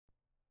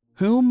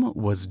Whom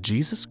was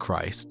Jesus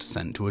Christ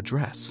sent to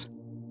address?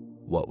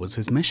 What was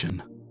his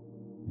mission?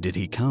 Did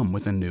he come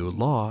with a new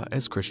law,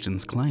 as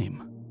Christians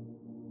claim?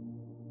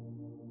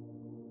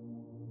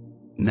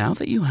 Now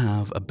that you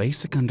have a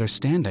basic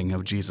understanding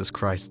of Jesus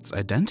Christ's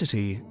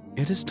identity,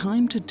 it is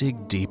time to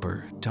dig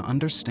deeper to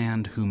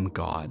understand whom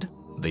God,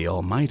 the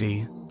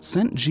Almighty,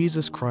 sent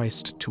Jesus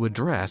Christ to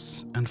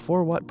address and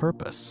for what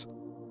purpose.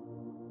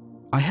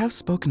 I have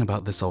spoken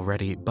about this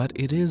already, but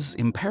it is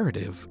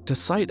imperative to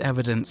cite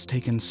evidence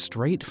taken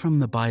straight from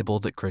the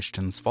Bible that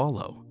Christians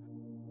follow.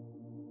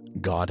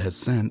 God has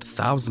sent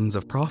thousands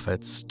of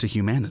prophets to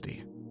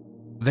humanity.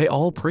 They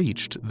all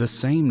preached the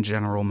same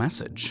general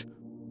message.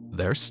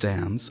 There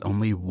stands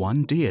only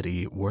one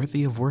deity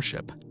worthy of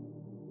worship.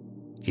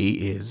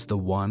 He is the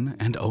one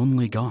and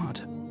only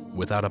God,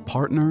 without a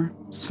partner,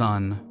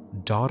 son,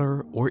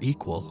 daughter, or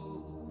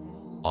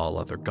equal. All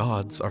other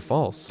gods are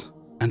false,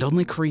 and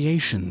only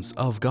creations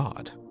of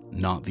God,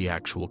 not the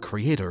actual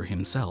creator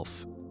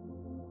himself.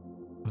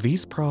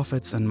 These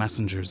prophets and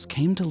messengers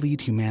came to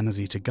lead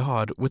humanity to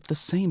God with the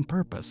same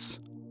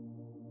purpose.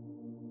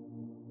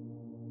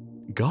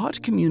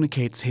 God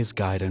communicates his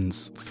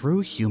guidance through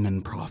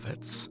human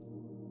prophets.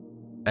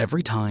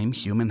 Every time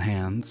human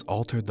hands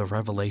altered the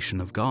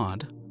revelation of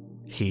God,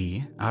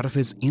 he, out of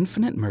his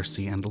infinite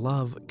mercy and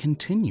love,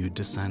 continued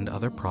to send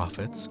other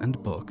prophets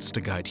and books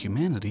to guide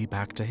humanity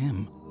back to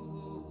him.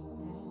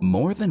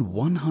 More than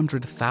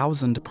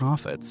 100,000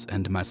 prophets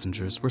and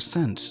messengers were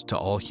sent to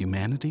all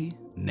humanity,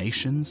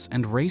 nations,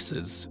 and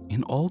races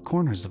in all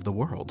corners of the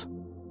world.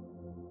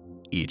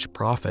 Each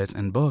prophet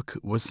and book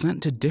was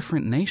sent to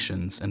different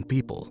nations and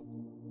people.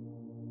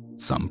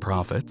 Some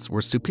prophets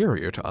were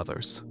superior to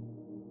others.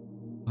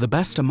 The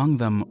best among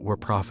them were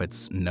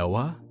prophets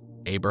Noah,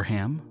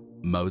 Abraham,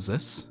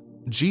 Moses,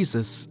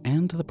 Jesus,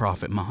 and the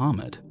prophet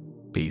Muhammad,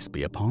 peace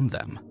be upon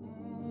them.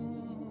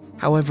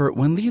 However,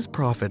 when these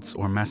prophets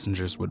or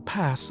messengers would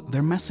pass,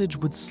 their message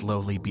would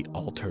slowly be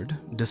altered,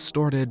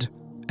 distorted,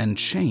 and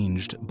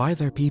changed by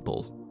their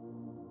people.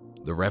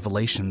 The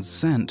revelations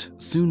sent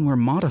soon were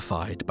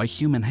modified by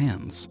human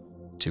hands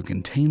to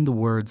contain the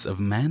words of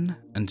men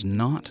and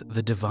not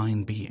the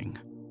divine being.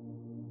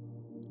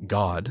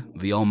 God,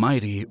 the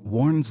Almighty,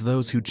 warns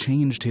those who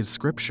changed his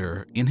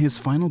scripture in his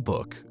final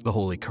book, the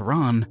Holy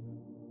Quran.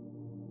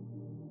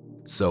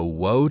 So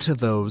woe to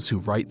those who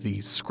write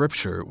the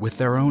scripture with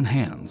their own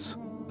hands,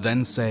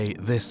 then say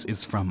this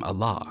is from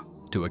Allah,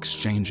 to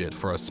exchange it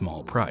for a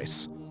small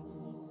price.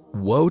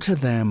 Woe to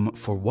them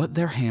for what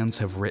their hands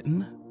have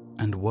written,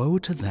 and woe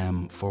to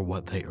them for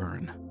what they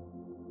earn.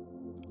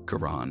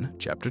 Quran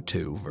chapter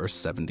 2, verse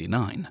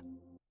 79.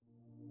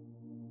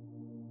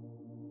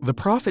 The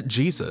prophet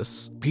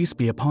Jesus, peace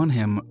be upon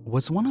him,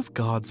 was one of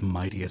God's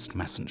mightiest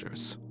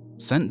messengers,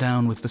 sent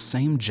down with the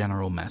same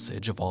general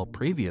message of all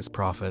previous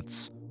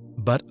prophets,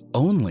 but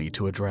only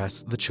to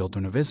address the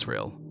children of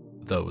Israel,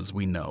 those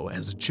we know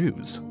as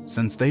Jews,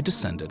 since they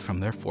descended from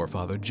their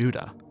forefather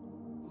Judah.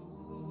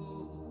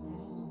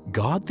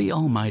 God the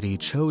Almighty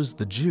chose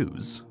the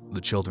Jews,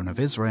 the children of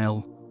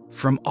Israel,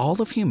 from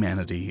all of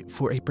humanity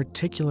for a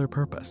particular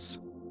purpose.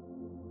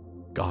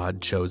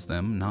 God chose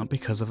them not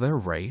because of their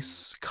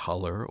race,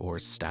 color, or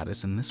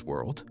status in this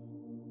world.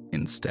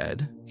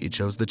 Instead, he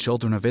chose the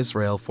children of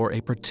Israel for a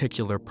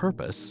particular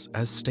purpose,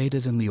 as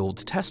stated in the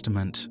Old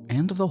Testament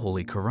and the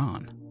Holy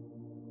Quran.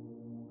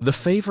 The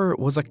favor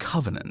was a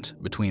covenant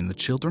between the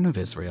children of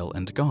Israel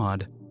and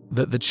God,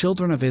 that the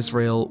children of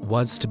Israel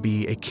was to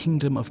be a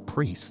kingdom of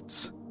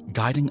priests,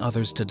 guiding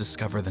others to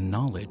discover the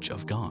knowledge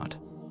of God.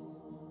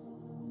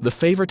 The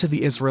favor to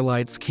the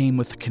Israelites came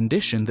with the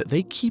condition that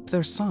they keep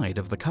their side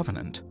of the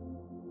covenant.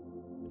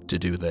 To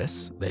do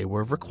this, they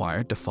were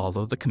required to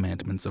follow the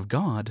commandments of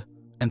God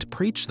and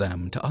preach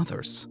them to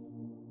others.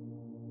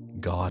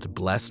 God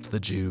blessed the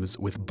Jews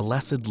with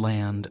blessed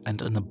land and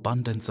an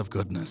abundance of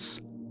goodness.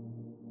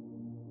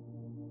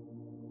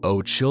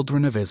 O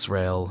children of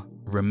Israel,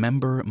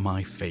 remember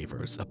my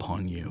favors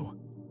upon you.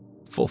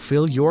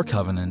 Fulfill your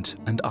covenant,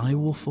 and I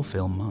will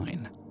fulfill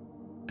mine,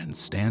 and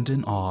stand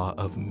in awe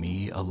of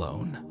me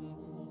alone.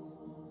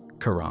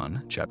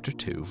 Quran chapter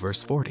 2,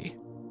 verse 40.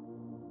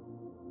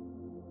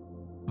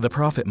 The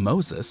prophet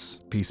Moses,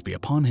 peace be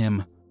upon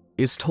him,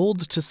 is told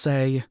to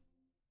say,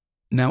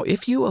 "Now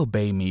if you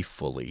obey me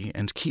fully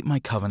and keep my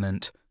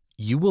covenant,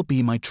 you will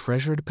be my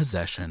treasured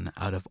possession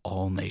out of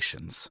all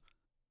nations.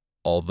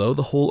 Although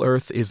the whole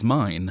earth is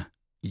mine,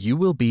 you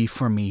will be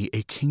for me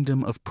a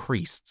kingdom of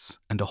priests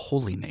and a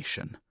holy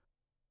nation.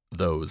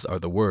 Those are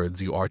the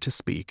words you are to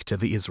speak to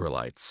the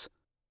Israelites."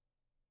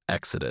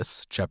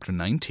 Exodus chapter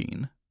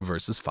 19,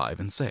 verses 5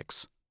 and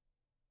 6.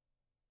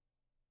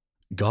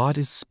 God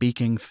is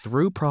speaking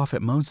through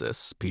prophet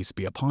Moses, peace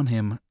be upon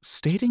him,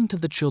 stating to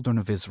the children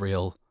of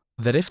Israel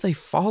that if they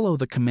follow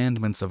the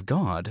commandments of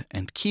God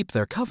and keep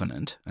their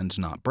covenant and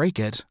not break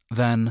it,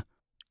 then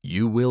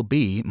you will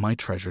be my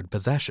treasured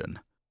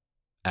possession.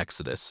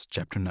 Exodus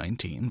chapter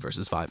 19,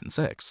 verses 5 and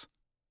 6.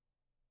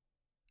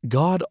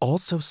 God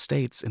also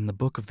states in the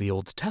book of the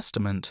Old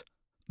Testament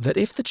that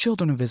if the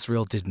children of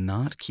Israel did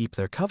not keep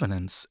their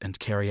covenants and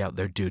carry out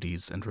their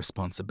duties and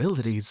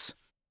responsibilities,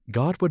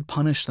 God would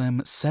punish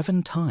them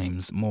 7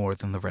 times more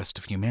than the rest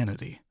of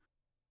humanity.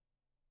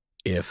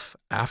 If,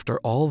 after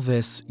all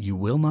this, you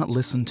will not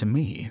listen to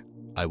me,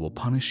 I will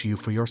punish you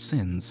for your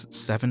sins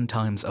 7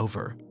 times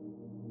over.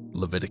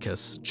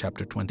 Leviticus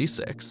chapter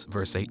 26,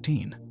 verse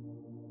 18.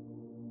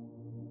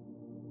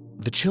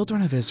 The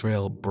children of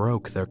Israel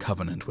broke their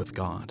covenant with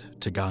God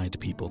to guide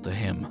people to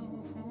Him.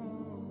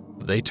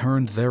 They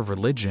turned their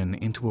religion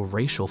into a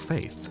racial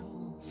faith,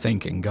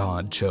 thinking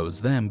God chose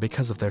them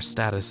because of their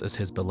status as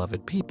His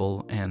beloved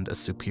people and a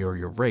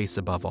superior race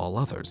above all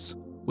others,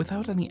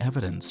 without any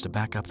evidence to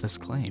back up this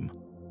claim.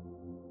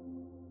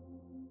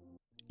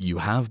 You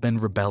have been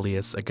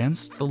rebellious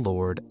against the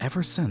Lord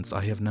ever since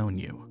I have known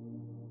you.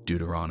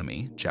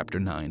 Deuteronomy chapter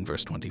 9,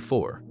 verse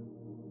 24.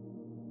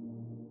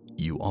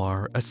 You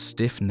are a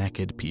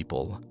stiff-necked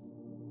people.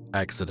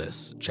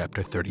 Exodus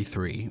chapter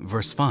 33,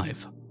 verse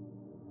 5.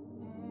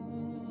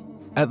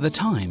 At the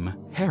time,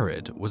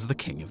 Herod was the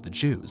king of the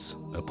Jews,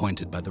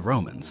 appointed by the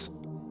Romans,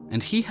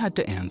 and he had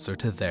to answer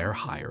to their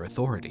higher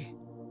authority.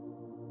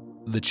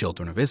 The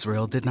children of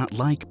Israel did not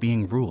like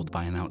being ruled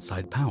by an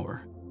outside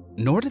power,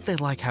 nor did they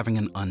like having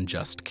an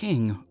unjust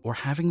king or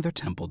having their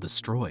temple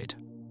destroyed.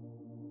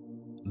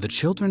 The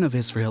children of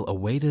Israel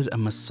awaited a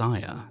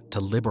Messiah to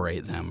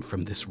liberate them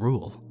from this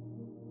rule.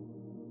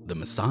 The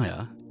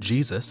Messiah,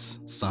 Jesus,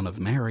 son of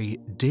Mary,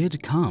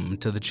 did come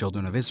to the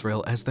children of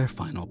Israel as their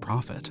final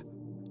prophet.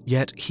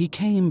 Yet he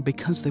came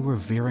because they were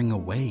veering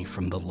away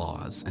from the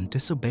laws and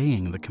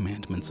disobeying the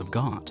commandments of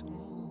God.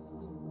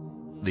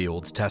 The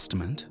Old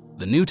Testament,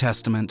 the New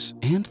Testament,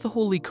 and the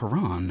Holy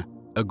Quran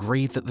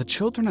agree that the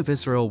children of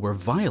Israel were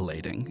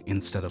violating,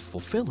 instead of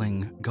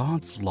fulfilling,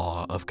 God's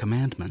law of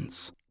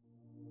commandments.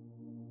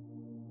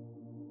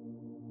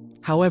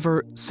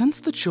 However,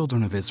 since the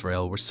children of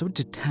Israel were so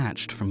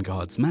detached from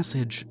God's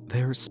message,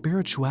 their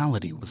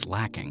spirituality was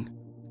lacking.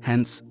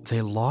 Hence,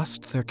 they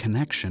lost their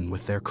connection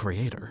with their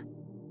Creator.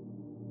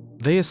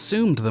 They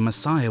assumed the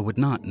Messiah would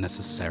not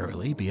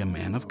necessarily be a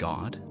man of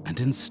God, and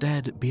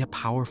instead be a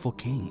powerful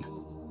king.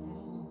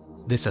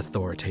 This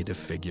authoritative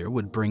figure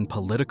would bring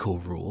political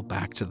rule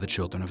back to the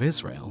children of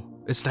Israel,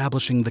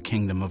 establishing the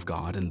kingdom of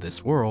God in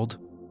this world,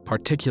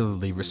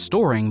 particularly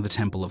restoring the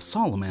Temple of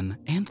Solomon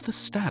and the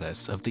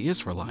status of the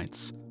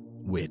Israelites,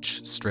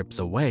 which strips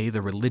away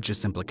the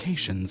religious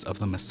implications of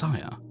the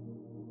Messiah.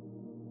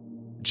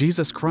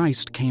 Jesus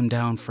Christ came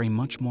down for a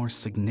much more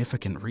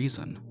significant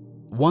reason,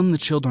 one the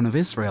children of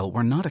Israel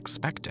were not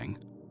expecting.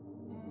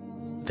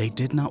 They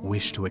did not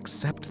wish to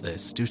accept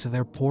this due to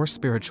their poor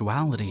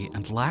spirituality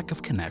and lack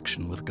of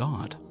connection with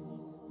God.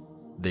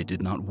 They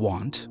did not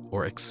want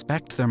or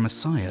expect their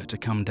Messiah to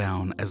come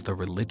down as the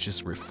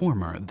religious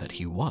reformer that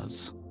he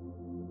was.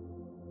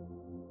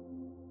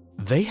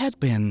 They had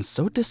been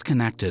so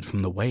disconnected from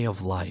the way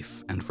of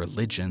life and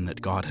religion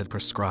that God had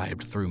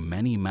prescribed through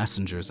many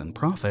messengers and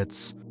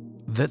prophets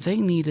that they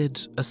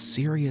needed a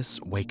serious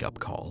wake-up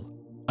call,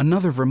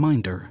 another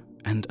reminder,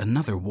 and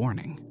another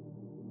warning.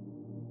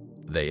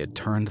 They had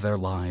turned their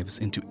lives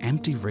into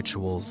empty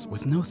rituals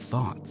with no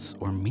thoughts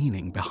or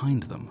meaning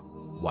behind them,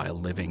 while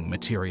living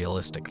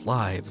materialistic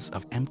lives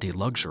of empty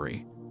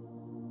luxury.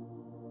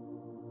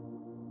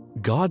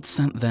 God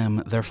sent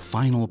them their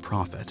final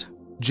prophet,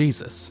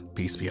 Jesus,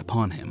 peace be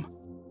upon him,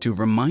 to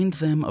remind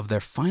them of their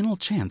final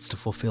chance to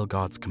fulfill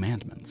God's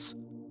commandments.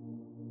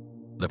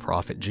 The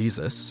prophet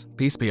Jesus,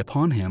 peace be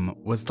upon him,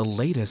 was the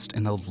latest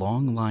in a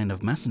long line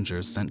of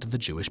messengers sent to the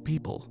Jewish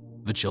people,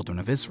 the children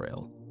of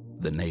Israel,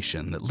 the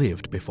nation that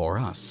lived before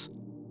us.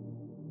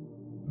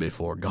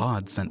 Before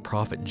God sent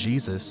prophet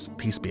Jesus,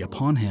 peace be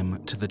upon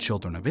him, to the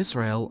children of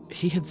Israel,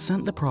 he had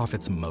sent the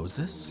prophets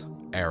Moses,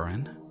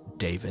 Aaron,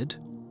 David,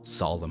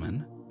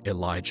 Solomon,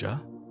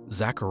 Elijah,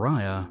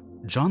 Zechariah,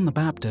 John the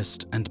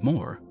Baptist, and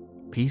more,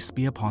 peace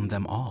be upon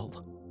them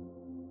all.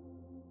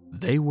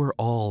 They were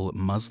all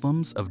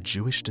Muslims of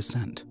Jewish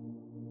descent.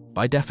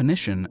 By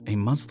definition, a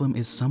Muslim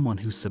is someone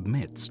who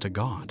submits to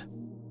God.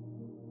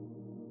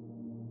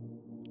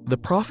 The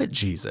prophet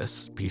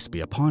Jesus, peace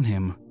be upon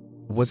him,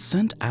 was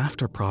sent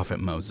after Prophet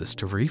Moses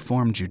to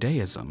reform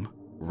Judaism,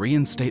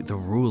 reinstate the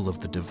rule of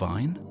the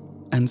divine,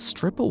 and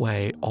strip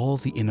away all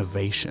the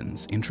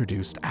innovations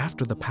introduced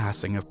after the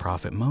passing of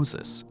Prophet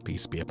Moses,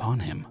 peace be upon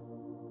him.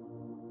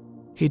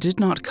 He did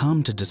not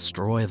come to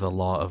destroy the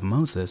law of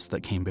Moses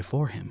that came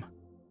before him.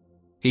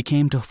 He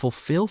came to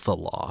fulfill the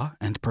law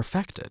and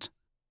perfect it.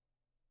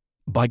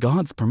 By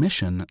God's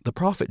permission, the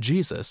prophet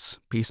Jesus,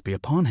 peace be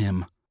upon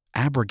him,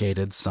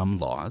 abrogated some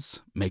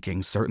laws,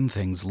 making certain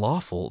things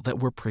lawful that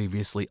were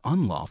previously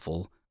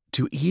unlawful,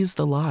 to ease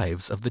the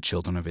lives of the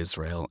children of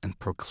Israel and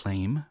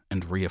proclaim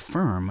and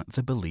reaffirm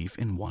the belief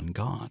in one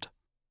God.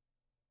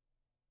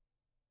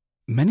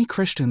 Many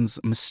Christians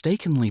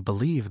mistakenly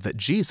believe that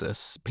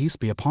Jesus, peace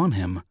be upon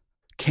him,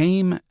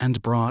 came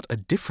and brought a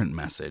different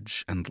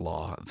message and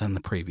law than the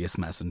previous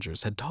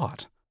messengers had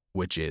taught,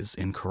 which is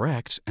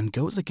incorrect and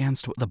goes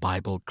against what the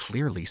Bible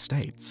clearly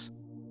states.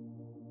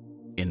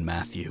 In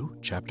Matthew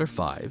chapter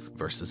 5,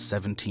 verses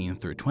 17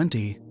 through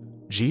 20,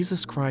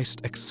 Jesus Christ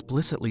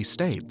explicitly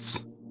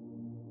states,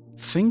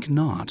 "Think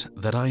not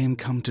that I am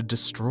come to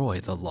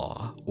destroy the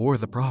law or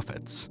the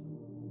prophets.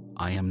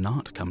 I am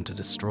not come to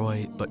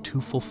destroy, but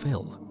to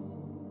fulfill.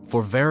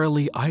 For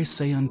verily I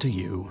say unto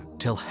you,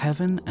 till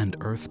heaven and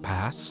earth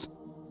pass,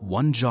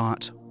 one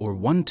jot or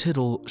one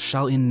tittle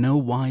shall in no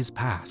wise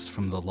pass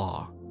from the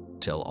law,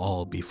 till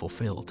all be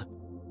fulfilled.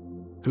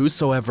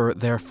 Whosoever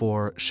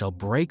therefore shall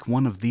break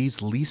one of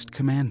these least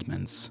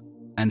commandments,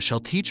 and shall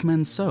teach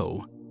men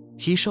so,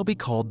 he shall be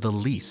called the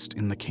least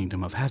in the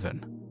kingdom of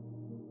heaven.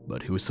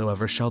 But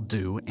whosoever shall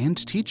do and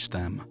teach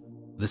them,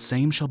 the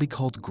same shall be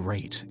called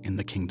great in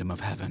the kingdom of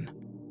heaven."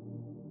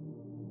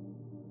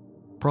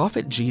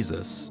 Prophet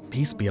Jesus,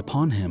 peace be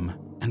upon him,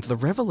 and the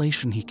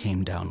revelation he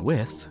came down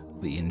with,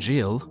 the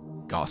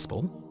Injil,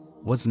 gospel,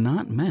 was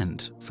not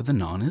meant for the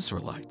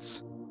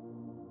non-Israelites.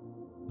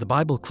 The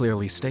Bible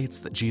clearly states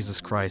that Jesus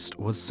Christ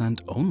was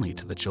sent only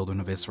to the children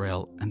of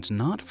Israel and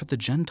not for the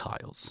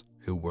Gentiles,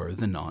 who were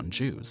the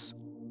non-Jews.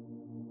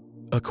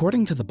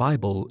 According to the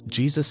Bible,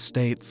 Jesus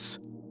states,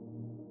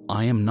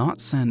 "I am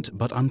not sent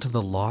but unto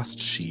the lost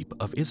sheep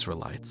of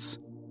Israelites."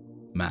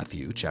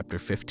 Matthew chapter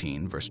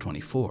 15, verse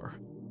 24.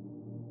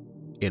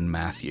 In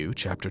Matthew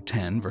chapter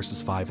 10,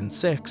 verses 5 and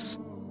 6,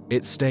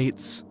 it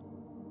states,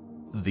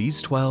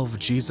 "These 12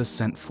 Jesus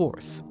sent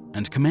forth,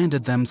 and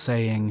commanded them,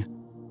 saying,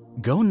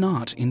 Go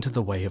not into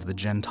the way of the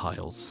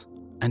Gentiles,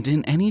 and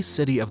in any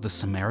city of the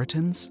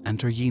Samaritans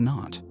enter ye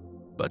not,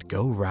 but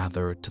go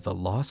rather to the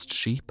lost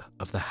sheep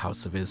of the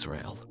house of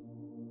Israel."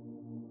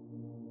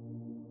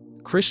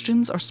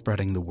 Christians are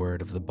spreading the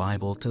word of the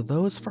Bible to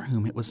those for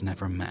whom it was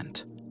never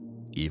meant,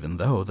 even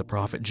though the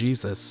prophet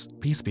Jesus,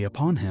 peace be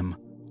upon him,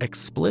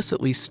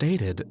 explicitly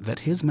stated that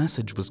his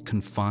message was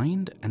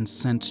confined and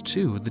sent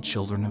to the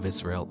children of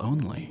Israel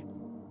only.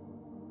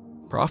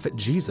 Prophet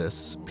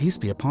Jesus, peace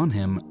be upon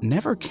him,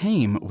 never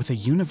came with a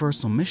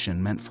universal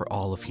mission meant for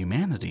all of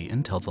humanity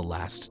until the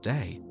last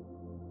day.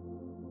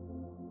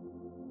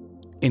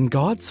 In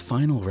God's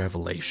final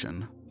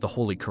revelation, the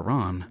Holy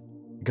Quran,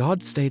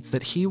 God states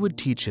that he would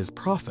teach his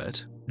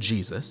prophet,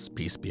 Jesus,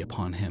 peace be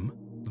upon him,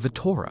 the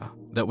Torah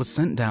that was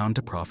sent down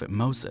to prophet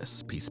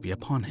Moses, peace be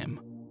upon him,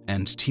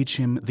 and teach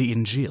him the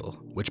Injil,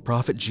 which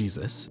prophet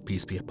Jesus,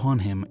 peace be upon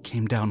him,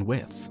 came down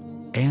with,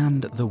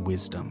 and the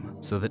wisdom,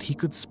 so that he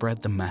could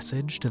spread the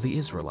message to the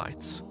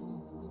Israelites.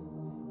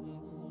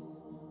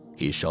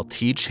 He shall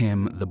teach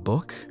him the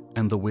book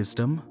and the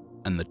wisdom,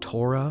 and the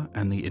Torah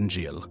and the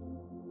Injil.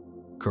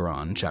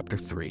 Quran chapter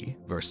 3,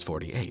 verse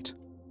 48.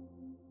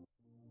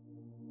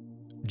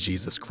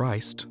 Jesus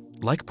Christ,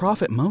 like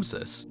prophet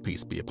Moses,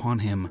 peace be upon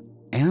him,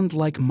 and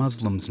like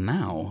Muslims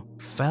now,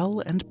 fell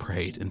and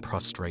prayed in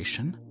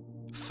prostration,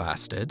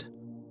 fasted,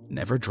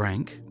 never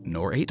drank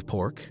nor ate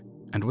pork,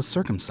 and was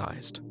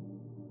circumcised.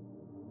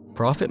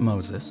 Prophet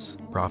Moses,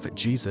 Prophet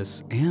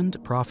Jesus,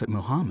 and Prophet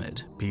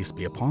Muhammad, peace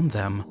be upon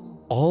them,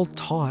 all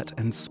taught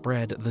and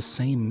spread the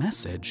same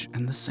message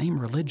and the same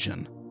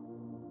religion.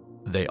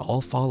 They all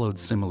followed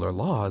similar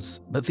laws,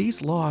 but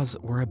these laws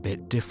were a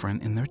bit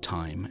different in their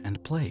time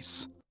and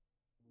place.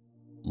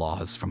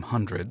 Laws from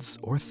hundreds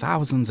or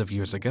thousands of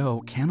years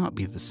ago cannot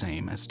be the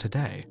same as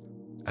today,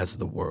 as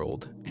the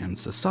world and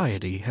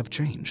society have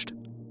changed.